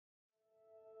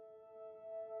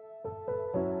Good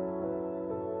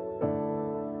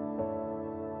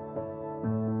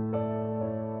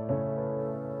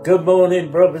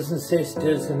morning, brothers and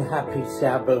sisters, and happy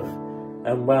Sabbath,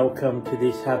 and welcome to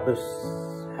this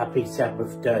happy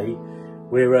Sabbath day.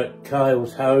 We're at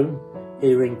Kyle's home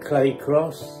here in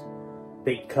Claycross.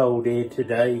 Bit cold here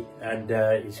today, and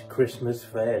it's Christmas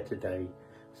fair today,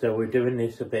 so we're doing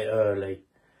this a bit early.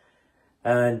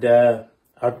 And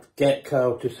I'd get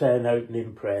Kyle to say an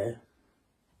opening prayer.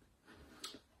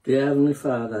 Dear Heavenly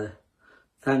Father,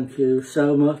 thank you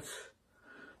so much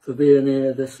for being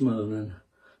here this morning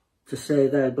to say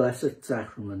thy blessed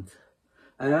sacrament.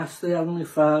 I ask the Heavenly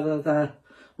Father that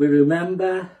we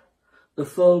remember the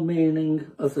full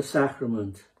meaning of the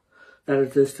sacrament, that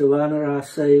it is to honour our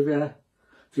Saviour,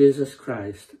 Jesus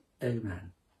Christ.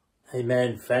 Amen.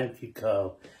 Amen. Thank you,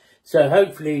 Carl. So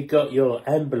hopefully you got your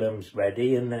emblems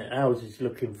ready, and ours is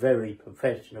looking very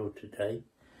professional today.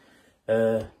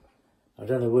 I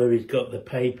don't know where he's got the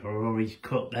paper, or he's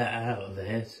cut that out of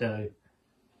there, so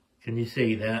can you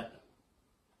see that?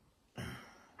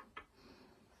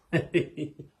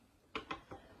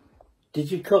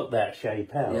 Did you cut that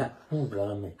shape out? Yeah. Oh,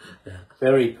 blimey. Yeah.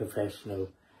 Very professional.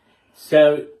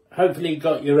 So hopefully you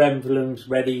got your emblems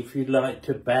ready if you'd like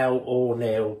to bow or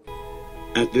kneel.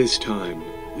 At this time,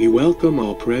 we welcome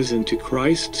all present to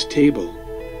Christ's table.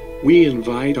 We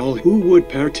invite all who would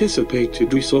participate to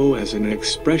do so as an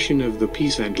expression of the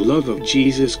peace and love of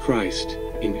Jesus Christ,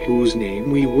 in whose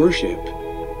name we worship.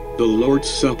 The Lord's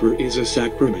Supper is a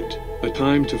sacrament, a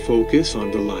time to focus on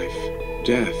the life,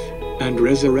 death, and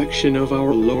resurrection of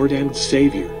our Lord and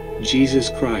Savior,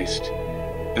 Jesus Christ.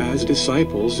 As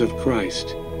disciples of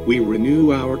Christ, we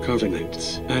renew our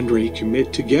covenants and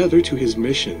recommit together to His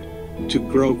mission, to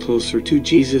grow closer to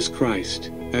Jesus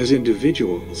Christ, as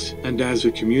individuals and as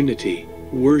a community,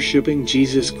 worshiping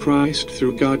Jesus Christ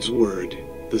through God's Word,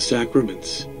 the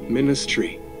sacraments,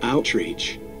 ministry,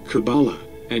 outreach, Kabbalah,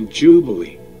 and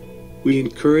Jubilee. We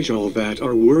encourage all that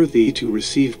are worthy to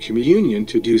receive communion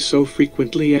to do so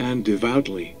frequently and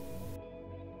devoutly.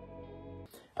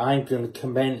 I'm going to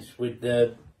commence with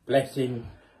the blessing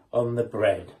on the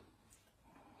bread.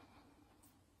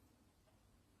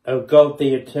 O God,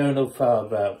 the eternal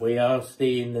Father, we ask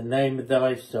Thee in the name of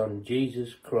Thy Son,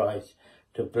 Jesus Christ,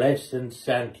 to bless and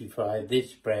sanctify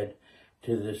this bread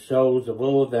to the souls of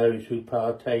all those who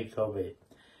partake of it,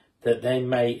 that they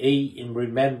may eat in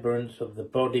remembrance of the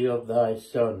body of Thy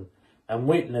Son, and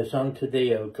witness unto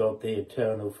Thee, O God, the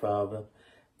eternal Father,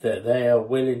 that they are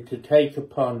willing to take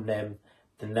upon them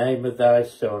the name of Thy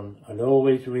Son, and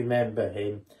always remember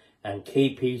Him, and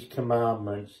keep His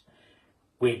commandments,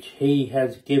 which He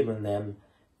has given them,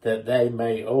 that they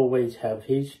may always have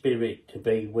His Spirit to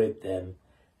be with them.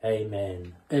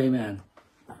 Amen. Amen.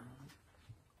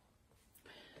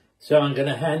 So I'm going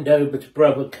to hand over to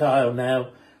Brother Kyle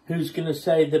now, who's going to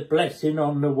say the blessing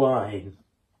on the wine.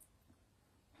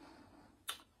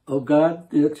 O God,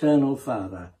 the eternal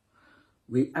Father,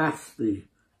 we ask Thee,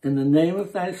 in the name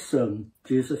of Thy Son,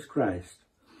 Jesus Christ,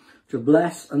 to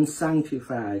bless and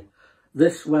sanctify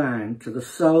this wine to the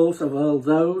souls of all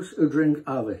those who drink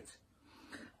of it,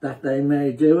 that they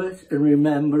may do it in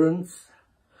remembrance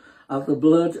of the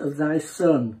blood of Thy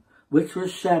Son, which was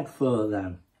shed for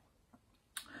them,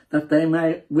 that they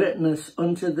may witness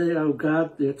unto Thee, O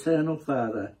God, the eternal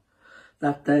Father,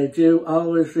 that they do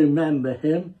always remember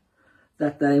Him,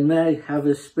 that they may have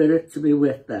His Spirit to be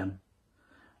with them.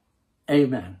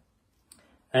 Amen.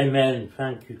 Amen.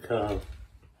 Thank you, Carl.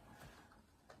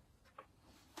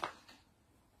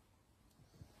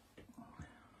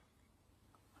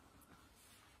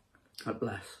 God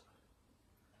bless.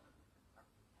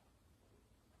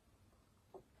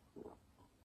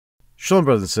 Shalom,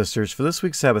 brothers and sisters. For this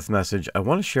week's Sabbath message, I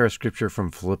want to share a scripture from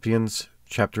Philippians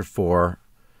chapter 4,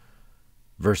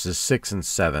 verses 6 and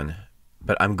 7.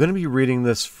 But I'm going to be reading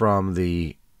this from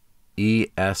the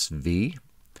ESV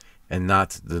and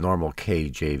not the normal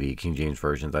KJV, King James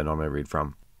Version, that I normally read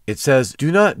from. It says,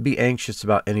 "Do not be anxious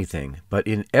about anything, but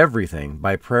in everything,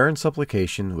 by prayer and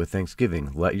supplication with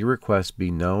thanksgiving, let your requests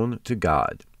be known to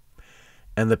God.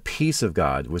 And the peace of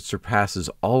God, which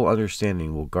surpasses all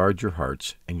understanding, will guard your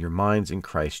hearts and your minds in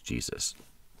Christ Jesus."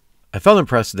 I felt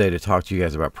impressed today to talk to you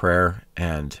guys about prayer,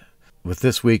 and with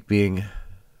this week being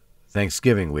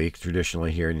Thanksgiving week,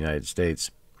 traditionally here in the United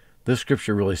States, this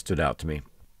scripture really stood out to me.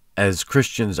 As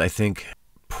Christians, I think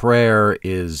prayer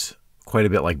is quite a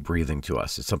bit like breathing to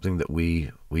us. It's something that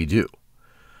we do.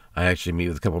 I actually meet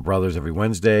with a couple of brothers every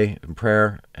Wednesday in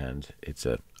prayer, and it's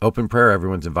an open prayer.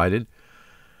 Everyone's invited.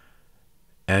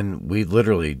 And we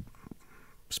literally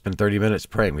spend 30 minutes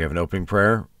praying. We have an opening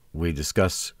prayer. We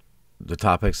discuss the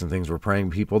topics and things we're praying,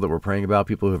 people that we're praying about,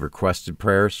 people who have requested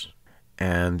prayers,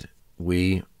 and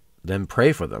we then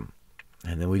pray for them.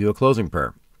 And then we do a closing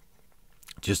prayer.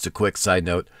 Just a quick side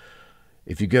note,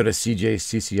 if you go to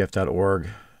cjccf.org,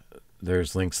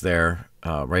 there's links there,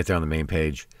 right there on the main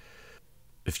page.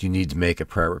 If you need to make a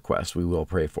prayer request, we will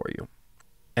pray for you.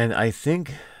 And I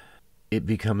think it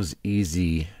becomes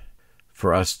easy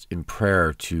for us in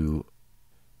prayer to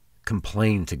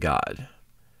complain to God.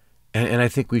 And I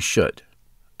think we should.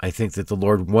 I think that the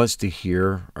Lord wants to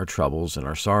hear our troubles and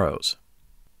our sorrows.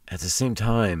 At the same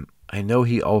time, I know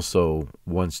He also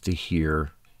wants to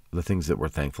hear the things that we're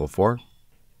thankful for.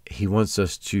 He wants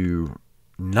us to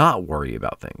not worry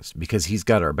about things because He's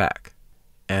got our back.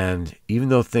 And even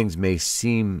though things may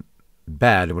seem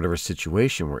bad in whatever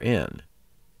situation we're in,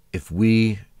 if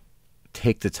we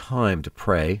take the time to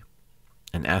pray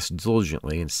and ask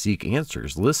diligently and seek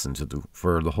answers, listen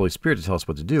for the Holy Spirit to tell us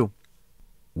what to do,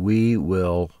 we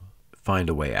will find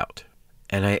a way out.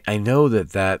 And I know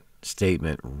that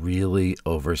statement really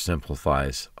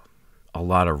oversimplifies a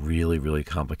lot of really, really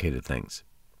complicated things.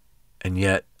 And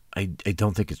yet, I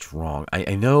don't think it's wrong.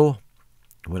 I know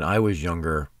when I was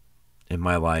younger in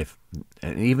my life,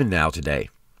 and even now today,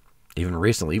 even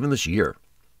recently, even this year,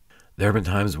 there have been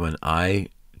times when I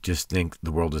just think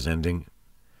the world is ending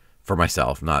for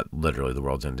myself, not literally the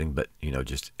world's ending, but,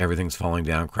 just everything's falling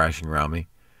down, crashing around me.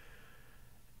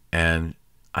 And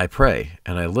I pray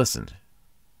and I listen.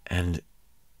 And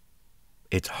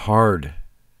it's hard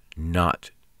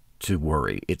not to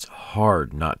worry. It's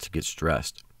hard not to get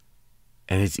stressed.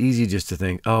 And it's easy just to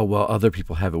think, oh, well, other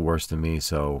people have it worse than me,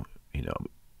 so,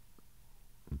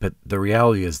 But the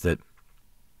reality is that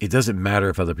it doesn't matter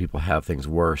if other people have things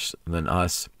worse than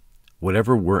us.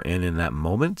 Whatever we're in that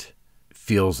moment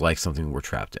feels like something we're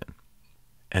trapped in.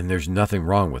 And there's nothing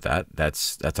wrong with that.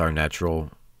 That's our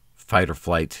natural fight or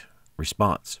flight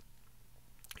response.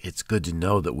 It's good to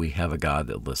know that we have a God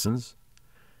that listens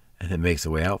and that makes a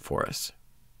way out for us.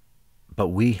 But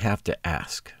we have to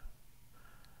ask.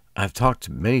 I've talked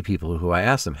to many people who I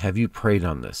ask them, have you prayed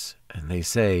on this? And they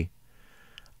say,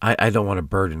 I don't want to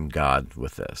burden God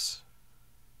with this.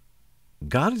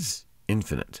 God is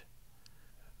infinite.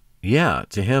 Yeah,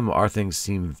 to Him our things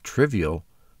seem trivial,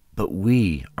 but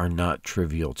we are not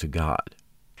trivial to God.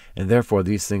 And therefore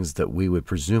these things that we would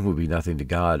presume would be nothing to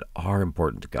God are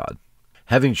important to God.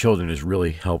 Having children has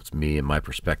really helped me in my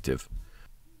perspective.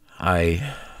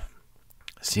 I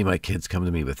see my kids come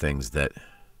to me with things that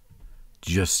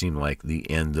just seem like the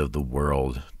end of the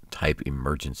world type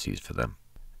emergencies for them.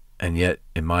 And yet,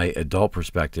 in my adult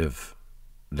perspective,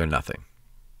 they're nothing.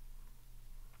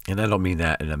 And I don't mean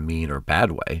that in a mean or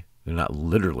bad way. They're not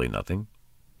literally nothing.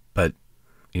 But,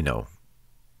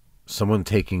 someone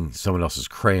taking someone else's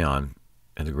crayon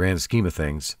in the grand scheme of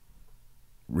things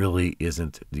really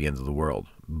isn't the end of the world.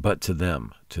 But to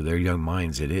them, to their young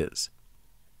minds, it is.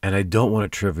 And I don't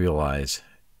want to trivialize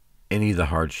any of the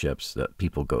hardships that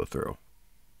people go through.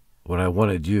 What I want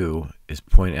to do is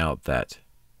point out that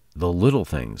the little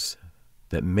things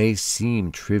that may seem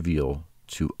trivial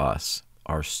to us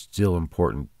are still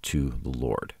important to the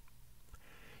Lord.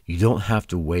 You don't have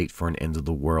to wait for an end of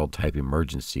the world type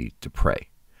emergency to pray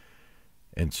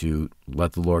and to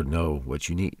let the Lord know what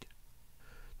you need.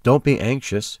 Don't be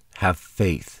anxious. Have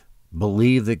faith.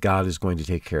 Believe that God is going to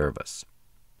take care of us.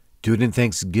 Do it in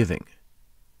thanksgiving.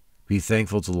 Be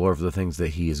thankful to the Lord for the things that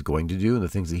He is going to do and the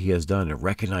things that He has done, and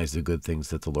recognize the good things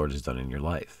that the Lord has done in your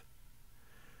life.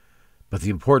 But the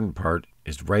important part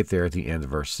is right there at the end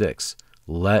of verse 6.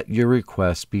 Let your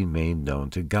requests be made known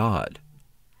to God.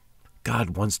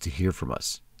 God wants to hear from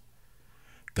us.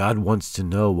 God wants to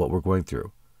know what we're going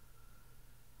through.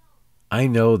 I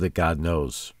know that God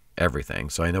knows everything,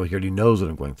 so I know He already knows what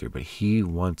I'm going through, but He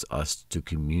wants us to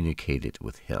communicate it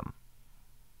with Him.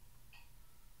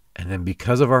 And then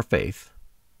because of our faith,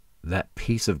 that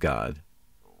peace of God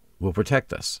will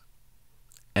protect us.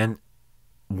 And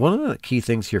one of the key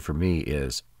things here for me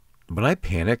is when I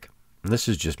panic, and this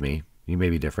is just me, you may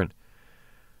be different,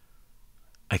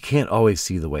 I can't always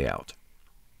see the way out.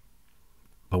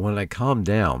 But when I calm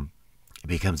down, it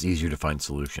becomes easier to find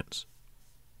solutions.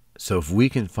 So if we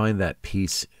can find that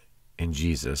peace in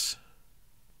Jesus,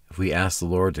 if we ask the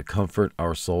Lord to comfort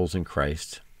our souls in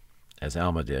Christ, as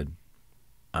Alma did,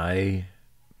 I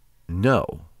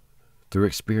know through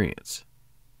experience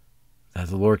that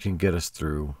the Lord can get us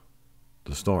through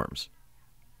the storms.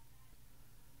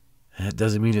 And it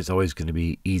doesn't mean it's always going to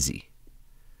be easy.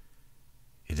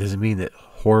 It doesn't mean that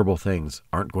horrible things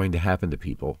aren't going to happen to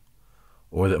people,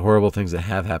 or that horrible things that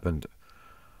have happened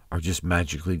are just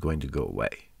magically going to go away.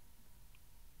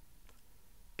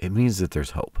 It means that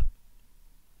there's hope.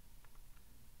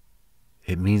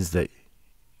 It means that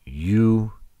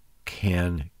you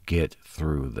can get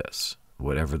through this,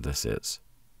 whatever this is.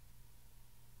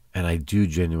 And I do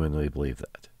genuinely believe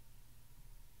that.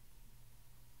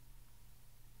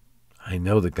 I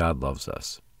know that God loves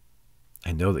us.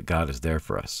 I know that God is there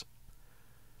for us.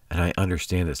 And I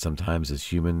understand that sometimes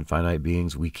as human, finite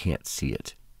beings, we can't see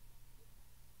it.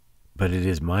 But it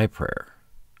is my prayer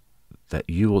that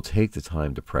you will take the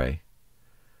time to pray,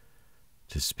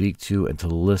 to speak to and to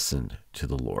listen to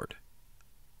the Lord,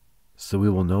 so we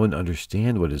will know and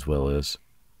understand what His will is,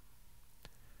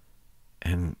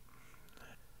 and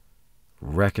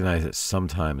recognize that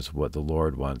sometimes what the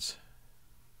Lord wants,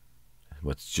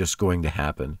 what's just going to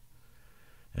happen,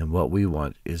 and what we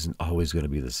want isn't always going to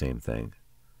be the same thing.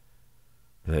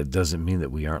 That it doesn't mean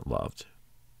that we aren't loved.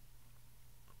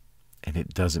 And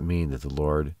it doesn't mean that the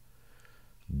Lord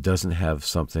doesn't have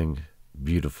something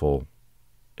beautiful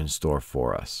in store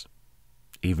for us,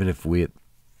 even if we, at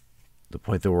the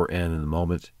point that we're in the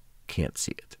moment, can't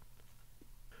see it.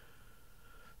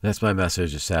 That's my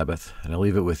message of Sabbath, and I'll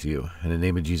leave it with you. In the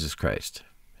name of Jesus Christ,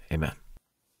 amen.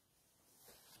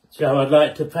 So I'd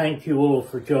like to thank you all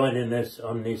for joining us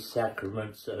on this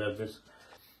sacrament service.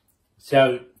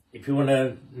 So if you want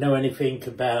to know anything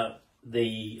about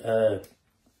the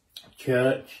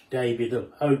church, David will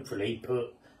hopefully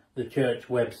put the church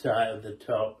website at the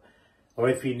top. Or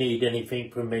if you need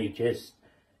anything from me, just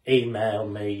email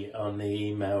me on the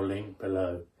email link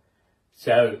below.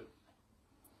 So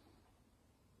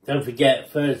don't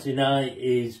forget, Thursday night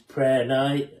is prayer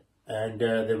night, and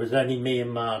there was only me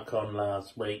and Mark on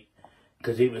last week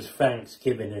because it was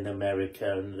Thanksgiving in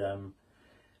America, and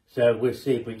so we'll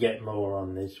see if we get more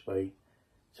on this week.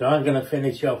 So I'm going to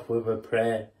finish off with a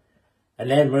prayer, and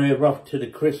then we're off to the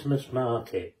Christmas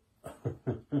market.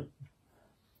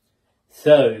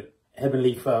 So,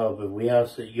 Heavenly Father, we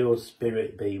ask that your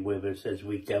Spirit be with us as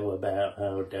we go about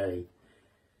our day.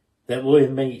 That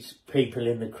we'll meet people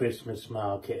in the Christmas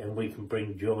market and we can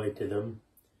bring joy to them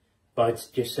by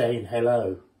just saying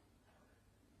hello.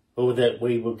 Or that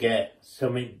we will get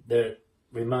something that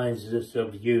reminds us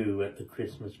of you at the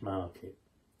Christmas market.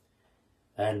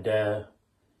 And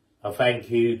I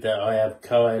thank you that I have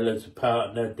Kyle as a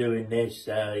partner doing this.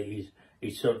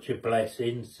 He's such a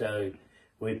blessing. So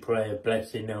we pray a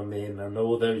blessing on him and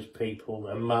all those people,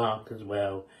 and Mark as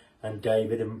well, and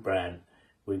David and Bran.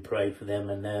 We pray for them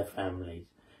and their families.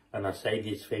 And I say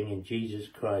this thing in Jesus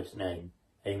Christ's name.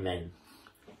 Amen.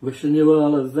 Wishing you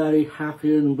all a very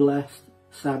happy and blessed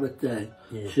Sabbath day.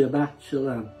 Yes. Shabbat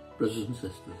Shalom, brothers and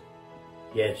sisters.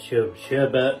 Yes,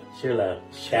 Shabbat Shalom.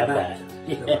 Shabbat.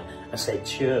 Shabbat. I said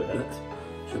Shabbat.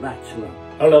 Shabbat Shalom.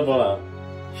 Au revoir.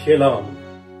 Shalom.